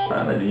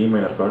 இது இ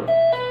மைனர் கார்டு.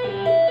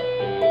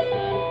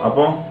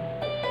 அப்போ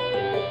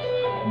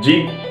ஜி,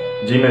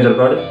 ஜி மேஜர்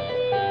கார்டு.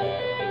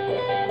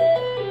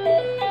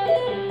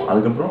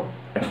 அதுக்கப்புறம்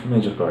எஃப்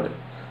மேஜர் கார்டு,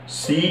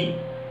 சி,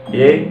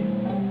 ஏ,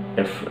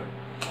 எஃப்.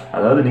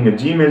 அதாவது நீங்கள்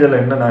ஜி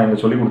மேஜரில் என்ன நான் இங்கே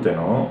சொல்லி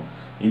கொடுத்தேனோ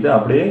இதை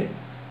அப்படியே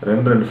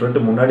 2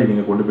 ஃப்ரெட்டு முன்னாடி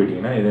நீங்கள் கொண்டு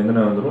போயிட்டீங்கன்னா இது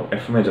என்ன வந்துடும்,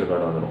 எஃப் மேஜர்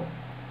கார்டு வந்துடும்.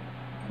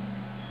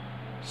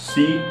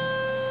 சி,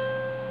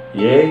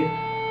 ஏ,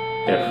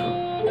 எஃப்.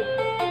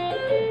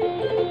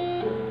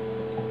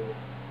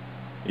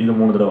 இது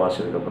 3 தடவை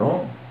வாசிச்சதுக்கப்புறம்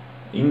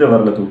இந்த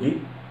வரல தூக்கி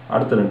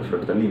அடுத்த 2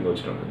 ஃப்ரெட் தள்ளி இங்கே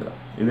வச்சுட்டு வந்துடலாம்.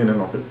 இது என்ன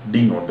note, D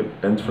note,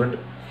 10th Fred.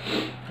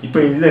 இப்போ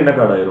இது என்ன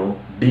கார்டு ஆயிரும்,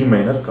 டி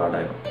மைனர் கார்டு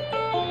ஆயிரும்.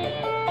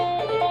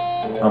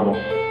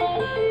 ஆமாம்.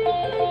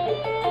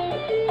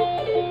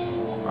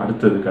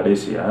 அடுத்தது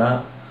கடைசியாக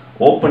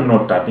ஓப்பன்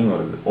நோட் டேப்பிங்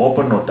வருது.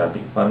 ஓப்பன் நோட்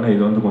டேப்பிங் பாருங்கள்,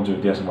 இது வந்து கொஞ்சம்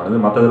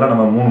வித்தியாசமானது. மற்றதெல்லாம்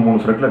நம்ம 3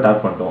 ஃப்ரெட்டில்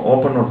டேப் பண்ணிட்டோம்.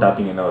 ஓப்பன் நோட்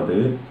டேப்பிங் என்ன வருது,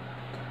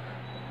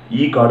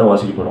 இ கார்டை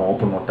வாசிக்க போகிறோம்.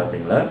 Open note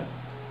டேப்பிங்கில்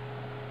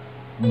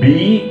B,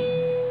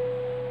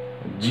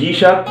 G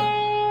sharp.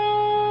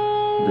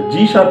 இந்த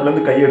ஜி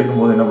ஷார்ப்லேருந்து கை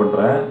எடுக்கும்போது என்ன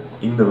பண்ணுறேன்,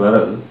 இந்த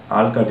விரல்,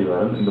 ஆள்காட்டி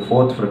விரல், இந்த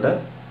 4th ஃப்ரெட்டை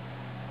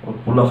ஒரு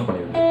புல் ஆஃப்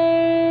பண்ணிடுது.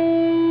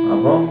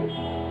 அப்போ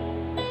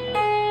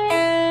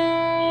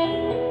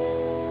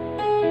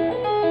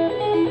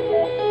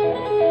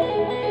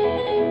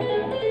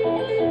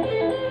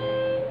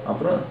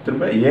அப்புறம்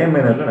திரும்ப ஏ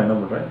மைனரில் நான் என்ன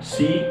பண்ணுறேன்,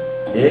 சி,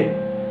 ஏ,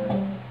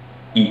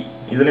 இ,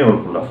 இதுலேயும் ஒரு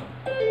புல் ஆஃப்.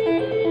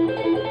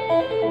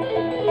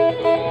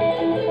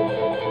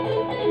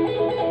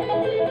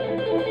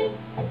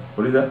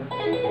 புரியுதா?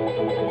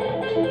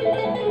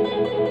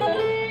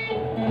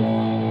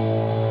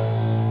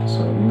 ஸோ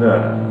இந்த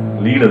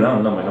லீடை தான்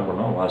வந்து நம்ம என்ன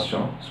பண்ணோம்,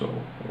 வாசித்தோம். ஸோ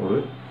ஒரு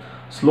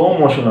ஸ்லோ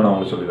மோஷனில் நான்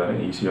உங்களுக்கு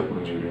சொல்லித்தரேன், ஈஸியாக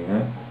புரிஞ்சுக்கிடுவீங்க,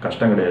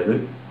 கஷ்டம் கிடையாது.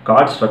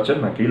 கார்ட்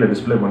ஸ்ட்ரக்சர் நான் கீழே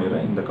டிஸ்பிளே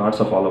பண்ணிடுறேன். இந்த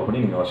கார்ட்ஸை ஃபாலோ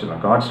பண்ணி நீங்கள்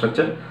வாசிக்கலாம். கார்ட்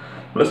ஸ்ட்ரக்சர்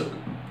ப்ளஸ்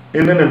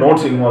என்னென்ன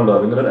நோட்ஸ் இன்வால்வ்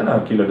ஆகுங்கிறத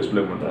நான் கீழே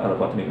டிஸ்பிளே பண்ணுறேன். அதை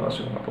பார்த்து நீங்கள்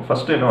வாசிக்கணும். அப்போ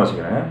ஃபஸ்ட்டு என்ன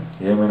வாசிக்கிறேன்,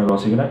 ஏ மைனர்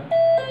வாசிக்கிறேன்.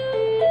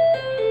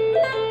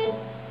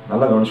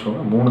 நல்லா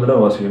கவனிச்சுக்கோங்க, 3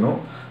 தடவை வாசிக்கணும்.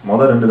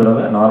 முதல் 2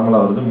 தடவை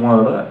நார்மலாக வருது,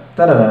 3ஆவது தடவை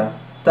தரத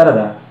தரத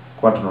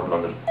குவார்டர் நோட்டில்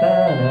வந்துடும்.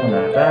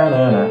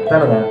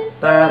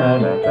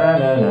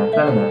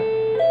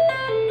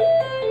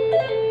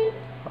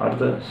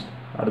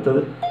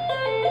 அடுத்தது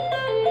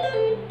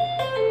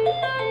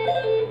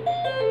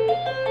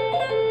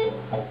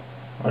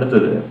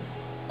அடுத்தது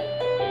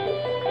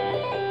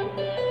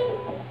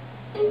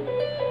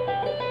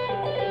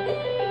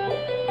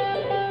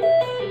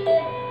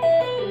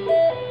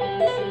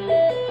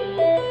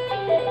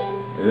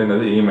இது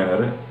என்னது, இ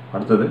மைனர்.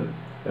 அடுத்தது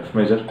எஃப்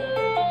மேஜர்.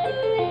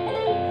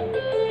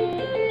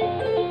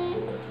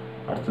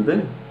 அடுத்தது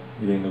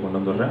இதை இங்கே கொண்டு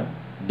வந்துடுறேன்,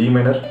 டி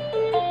மைனர்,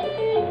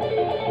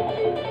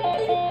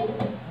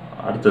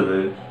 அடுத்தது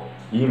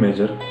இ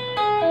மேஜர்,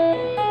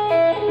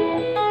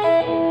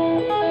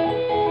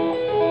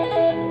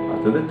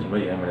 அடுத்தது திரும்ப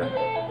ஏ மேஜர்.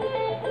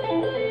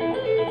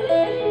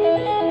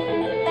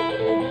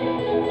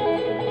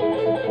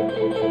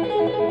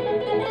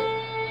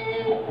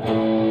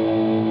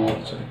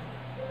 சரி,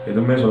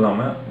 எதுவுமே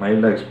சொல்லாமல்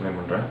மைல்டாக எக்ஸ்பிளைன்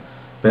பண்ணுறேன்,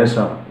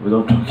 பேசாமல்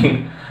without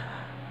docking.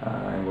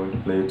 I am going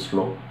to play it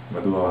slow.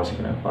 மெதுவாக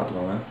வாசிக்கிறேன்,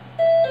 பார்த்துக்கோங்க.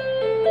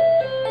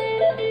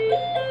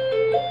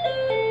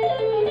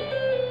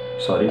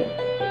 Sorry,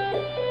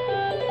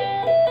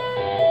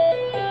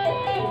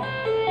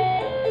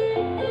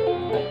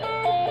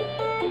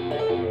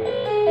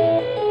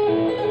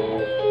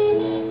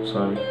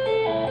 sorry.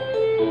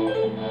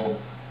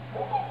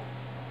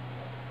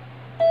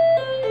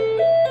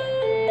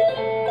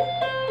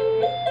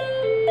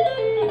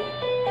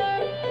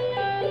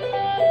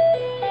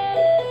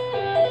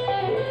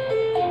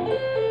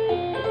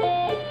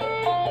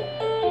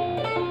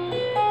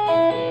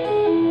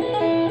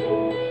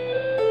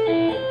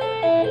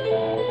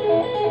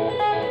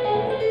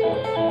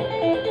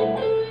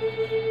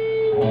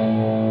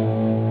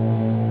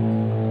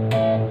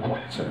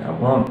 சரி,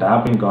 அப்புறம்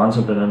டேப்பிங்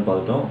கான்செப்ட் என்னன்னு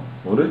பார்த்துட்டோம்.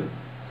 ஒரு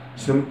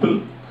சிம்பிள்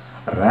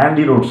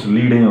ரேண்டி ரோட்ஸ்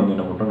லீடையும் வந்து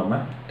என்ன பண்ணுறோம், நம்ம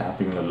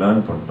டேப்பிங்கில்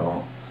லேர்ன் பண்ணிட்டோம்.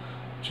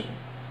 சரி,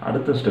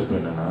 அடுத்த ஸ்டெப்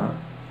என்னென்னா,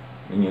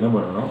 நீங்கள் என்ன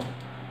பண்ணணும்,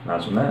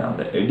 நான் சொன்னேன்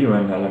அந்த எடி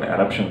வேன் ஹாலன்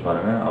எரப்ஷன்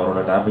பாருங்கள்.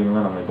 அவரோட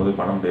டேப்பிங்லாம் நம்ம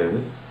இப்போதைக்கு பண்ண முடியாது,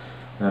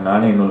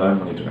 நானே இன்னும்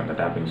லேர்ன் பண்ணிட்டுருக்கேன் அந்த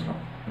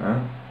டேப்பிங்ஸ்லாம்.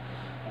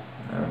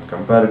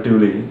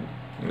 கம்பேரிட்டிவ்லி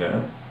இங்கே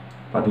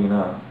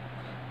பார்த்தீங்கன்னா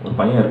ஒரு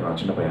பையன் இருக்கான்,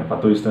 சின்ன பையன்,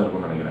 10 வயசு தான்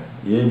இருக்கும்னு நினைக்கிறேன்.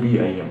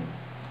 ஏபிஐஎம்,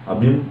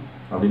 அபிம்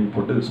அப்படின்னு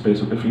போட்டு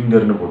ஸ்பேஸ் விட்டு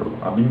ஃபிங்கர்னு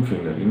போட்டிருக்கோம். அபிம்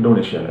ஃபிங்கர்,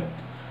 இந்தோனேஷியாவில்.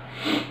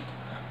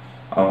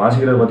 அவன்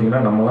வாசிக்கிறது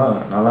பார்த்தீங்கன்னா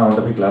நான்லாம்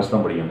அவன்கிட்ட போய் கிளாஸ்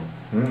தான் படிக்கணும்,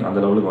 அந்த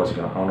லெவலுக்கு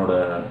வாசிக்கலாம். அவனோட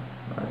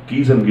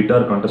கீஸ் அண்ட்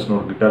கிட்டார் கான்டெஸ்ட்னு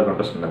ஒரு கிட்டார்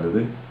கான்டெஸ்ட்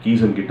நடந்தது,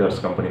 கீஸ் அண்ட்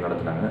கிட்டார்ஸ் கம்பெனி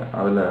நடத்தினாங்க.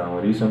 அதில்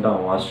அவன் ரீசெண்டாக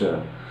அவன் வாசித்த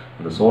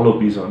அந்த சோலோ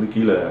பீஸை வந்து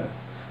கீழே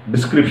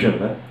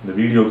டிஸ்கிரிப்ஷனில், இந்த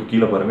வீடியோவுக்கு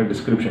கீழே பாருங்கள்,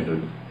 டிஸ்கிரிப்ஷன்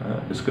இருக்குது,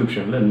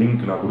 டிஸ்கிரிப்ஷனில்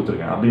லிங்க் நான்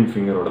கொடுத்துருக்கேன். அபிம்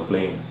ஃபிங்கரோட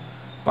பிளேயிங்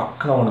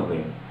பக்காவான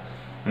பிளேயிங்.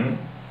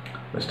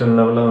 வெஸ்டர்ன்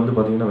லெவலில் வந்து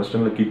பார்த்தீங்கன்னா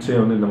வெஸ்டர்னில் கிட்ஸே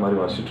வந்து இந்த மாதிரி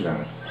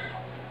வாசிச்சுட்ருக்காங்க.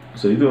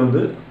 ஸோ இது வந்து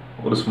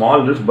ஒரு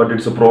small ரிஃப், but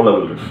it's bro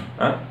level ரிஃப்.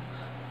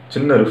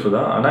 சின்ன ரிஃப்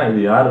தான், ஆனால் இது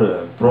யார்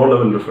ப்ரோ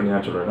லெவல் ரிஃப்னு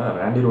யார் சொல்கிறேன்னா,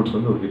 ரேண்டி ரோட்ஸ்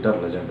வந்து ஒரு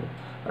கிட்டார் லெஜண்ட்.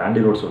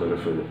 ரேண்டி ரோட்ஸோட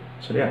ரிஃப் இது.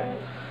 சரியா,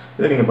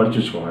 இதை நீங்கள் படித்து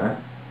வச்சுக்கோங்க.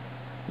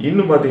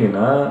 இன்னும்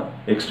பார்த்தீங்கன்னா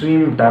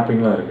எக்ஸ்ட்ரீம்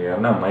டேப்பிங்லாம் இருக்குது.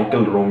 யாருன்னா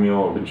மைக்கேல் ரோமியோ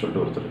அப்படின்னு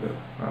சொல்லிட்டு ஒருத்தர் இருக்குது.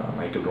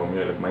 மைக்கேல்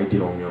ரோமியோ இல்லை மைட்டி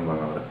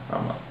ரோமியோன்னு அவர்.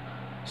 ஆமாம்,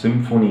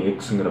 சிம்ஃபோனி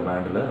எக்ஸுங்கிற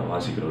பேண்டில்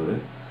வாசிக்கிறவர்.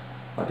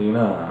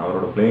 பார்த்தீங்கன்னா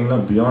அவரோட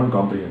பிளேயிங்லாம் பியாண்ட்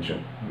காம்ப்ரிஹென்ஷன்,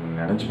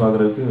 நினச்சி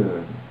பார்க்குறதுக்கு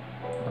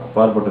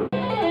அப்பாற்பட்டு.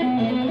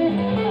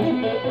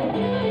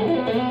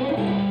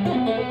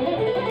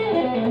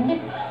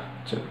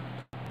 சரி,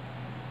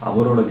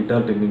 அவரோட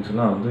கிட்டார்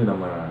டெக்னிக்ஸ்லாம் வந்து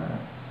நம்ம,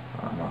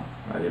 ஆமாம்,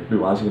 அது எப்படி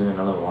வாசிக்கிறேன்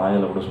என்னால்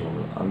வாயில் கூட சொல்ல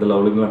முடியும், அந்த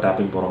லெவலுக்குலாம்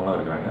டேப்பிங் போகிறவங்களாம்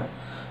இருக்கிறாங்க.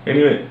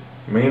 எனிவே,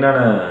 மெயினான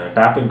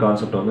டேப்பிங்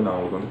கான்செப்ட் வந்து நான்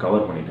உங்களுக்கு வந்து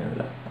கவர் பண்ணிட்டேன்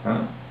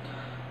இதில்.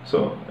 ஸோ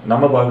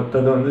நம்ம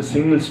பார்த்தது வந்து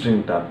single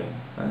string taping.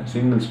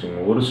 Single string,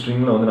 ஒரு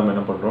ஸ்ட்ரிங்கில் வந்து நம்ம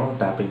என்ன பண்ணுறோம்,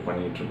 டேப்பிங்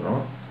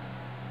பண்ணிகிட்ருக்குறோம்.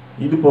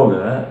 இது போக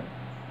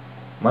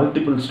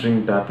மல்டிபிள் ஸ்ட்ரிங்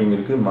டேப்பிங்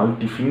இருக்குது,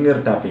 மல்டி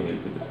ஃபிங்கர் டேப்பிங்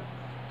இருக்குது.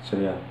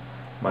 சரியா,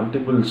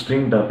 மல்டிபிள்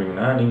ஸ்ட்ரிங்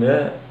டேப்பிங்னா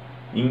நீங்கள்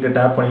இங்கே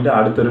டேப் பண்ணிவிட்டு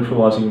அடுத்த ரிஃப்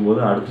வாசிக்கும்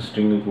போது அடுத்த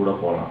ஸ்ட்ரிங்கு கூட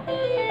போகலாம்.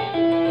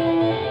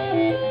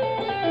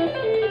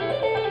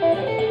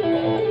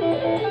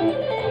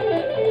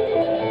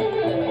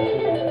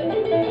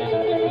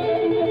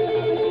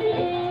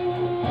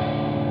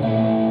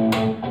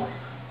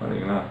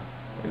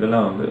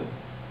 இதெல்லாம் வந்து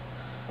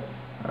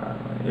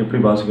எப்படி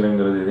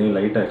வாசிக்கிறேங்கிறது இதையும்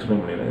லைட்டாக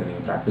எக்ஸ்பிளைன் பண்ணிடுறேன்,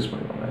 நீங்கள் ப்ராக்டிஸ்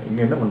பண்ணிக்கோங்க.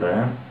 இங்கே என்ன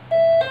பண்ணுறேன்,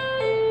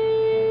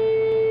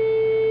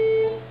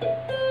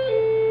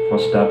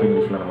 ஃபர்ஸ்ட் டேப்பிங்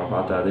ரிஃப்ல நம்ம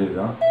பார்த்த அதே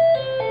இதுதான்,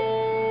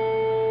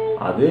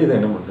 அதே இதை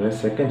என்ன பண்ணுறேன்,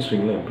 செகண்ட்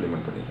ஸ்ட்ரிங்கில்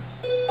இம்ப்ளிமெண்ட் பண்ணிடுறேன்.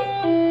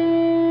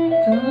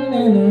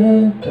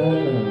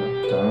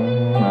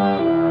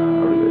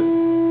 அப்படி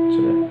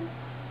சரி.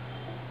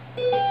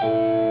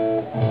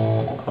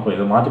 அப்போ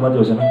இதை மாற்றி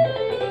மாற்றி வச்சேன்னா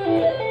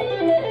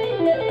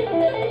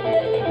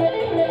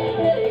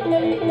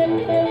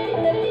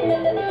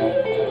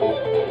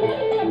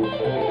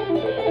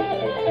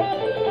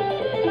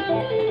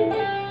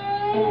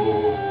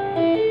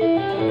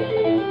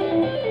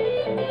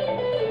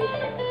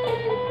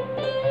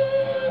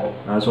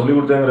நான் சொல்லி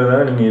கொடுத்தேங்கிறத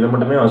நீங்கள் இதை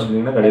மட்டுமே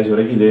வாசிச்சிங்கன்னா கடைசி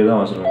வரைக்கும் இதே தான்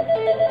வாசிடுவேன்,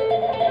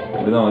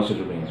 இப்படி தான்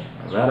வாசிச்சுட்ருப்பீங்க.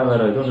 வேறு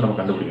வேறு இது வந்து நம்ம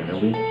கண்டுபிடிக்கணும்.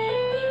 எப்படி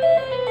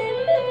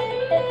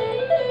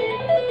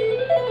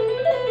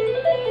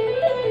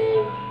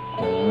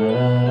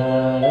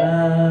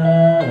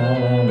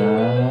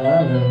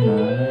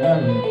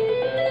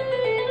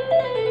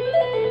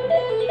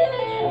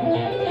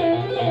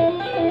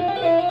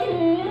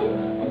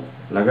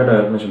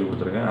லெகடர்னு சொல்லி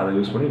கொடுத்துருக்கேன், அதை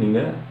யூஸ் பண்ணி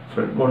நீங்கள்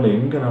ஃப்ரெட் போர்டில்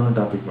எங்கேனாலும்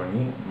டாப்பிக்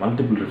பண்ணி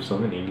மல்டிபிள் ரிஃப்ஸ்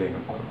வந்து நீங்களே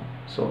எங்கே பண்ணலாம்.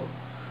 ஸோ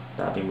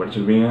டாப்பிங்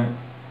படிச்சிருப்பீங்க.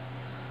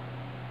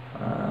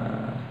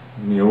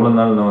 இன்னும் எவ்வளோ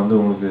நாள் நான் வந்து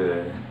உங்களுக்கு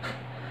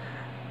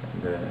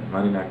இந்த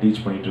மாதிரி நான்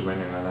டீச்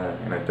பண்ணிகிட்ருப்பேன்னு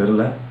எனக்கு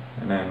தெரில.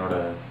 ஏன்னா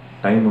என்னோடய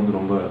டைம் வந்து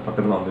ரொம்ப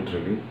பக்கத்தில்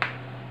வந்துட்டுருக்கு.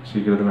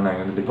 சீக்கிரத்தில் நான்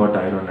இங்கேருந்து டிபார்ட்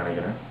ஆயிடுவேன்னு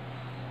நினைக்கிறேன்.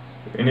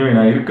 எனிவே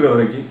நான் இருக்கிற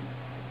வரைக்கும்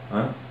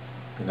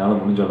என்னால்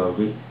முடிஞ்ச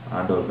அளவுக்கு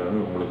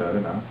ஆண்டவருக்காக உங்களுக்காக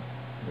நான்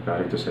இந்த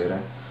காரியத்தை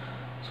செய்கிறேன்.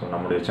 ஸோ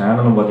நம்முடைய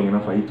சேனலும்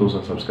பார்த்தீங்கன்னா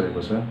 5000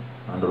 சப்ஸ்கிரைபர்ஸை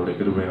ஆண்டவருடைய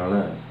கிருபையினால்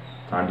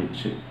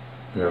தாண்டிடுச்சு.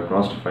 We have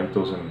crossed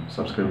 5000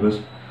 subscribers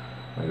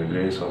by the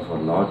grace of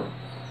our Lord.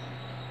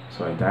 So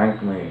I thank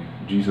my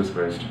Jesus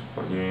Christ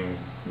for giving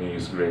me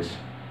His grace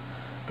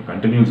to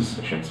continue these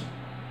sessions.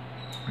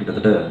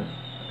 கிட்டத்தட்ட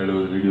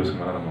 70 வீடியோஸ்க்கு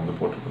மேலே நம்ம வந்து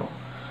போட்டிருக்கிறோம்.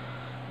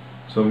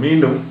 ஸோ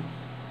மீண்டும்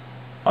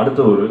அடுத்த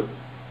ஒரு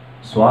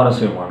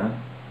சுவாரஸ்யமான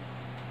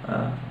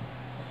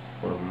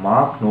ஒரு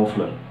மார்க்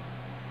நோஃப்லர்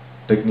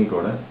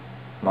டெக்னிக்கோட,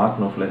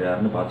 மார்க் நோஃப்லர்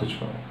யாருன்னு பார்த்து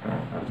வச்சுக்கோங்க.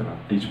 அடுத்து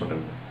நான் டீச்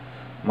பண்ணுறது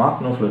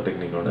மார்க் நோஃப்லர்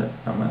டெக்னிக்கோட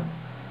நம்ம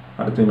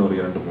அடுத்து இன்னொரு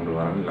 2-3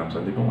 வாரங்கள் நாம்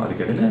சந்திப்போம்.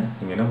 அதுக்கிடையில்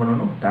நீங்கள் என்ன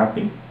பண்ணணும்,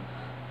 டேப்பிங்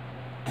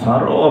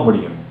தரோவாக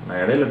படிக்கணும்.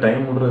 நான் இடையில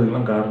டைம்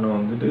விடுறதுக்கெலாம் காரணம்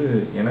வந்துட்டு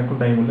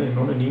எனக்கும் டைம் இல்லை,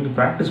 இன்னொன்று நீங்கள்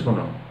ப்ராக்டிஸ்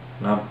பண்ணணும்.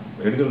 நான்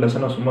எடுக்கிற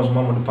லெசனை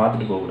சும்மா மட்டும்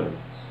பார்த்துட்டு போகக்கூடாது.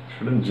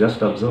 Shouldn't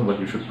just observe, but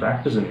you should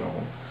practice in your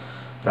home.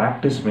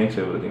 Practice makes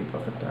everything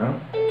perfect.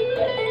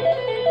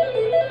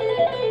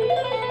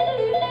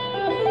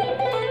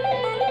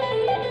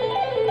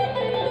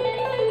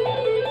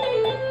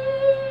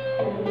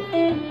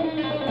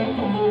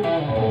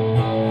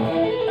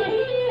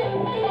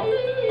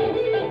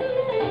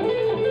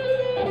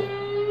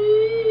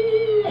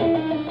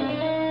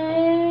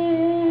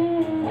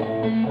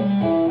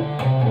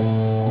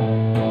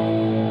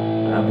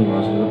 Abim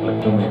was the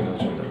plectrum.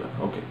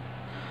 Okay.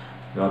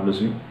 God bless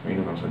you. We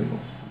will come.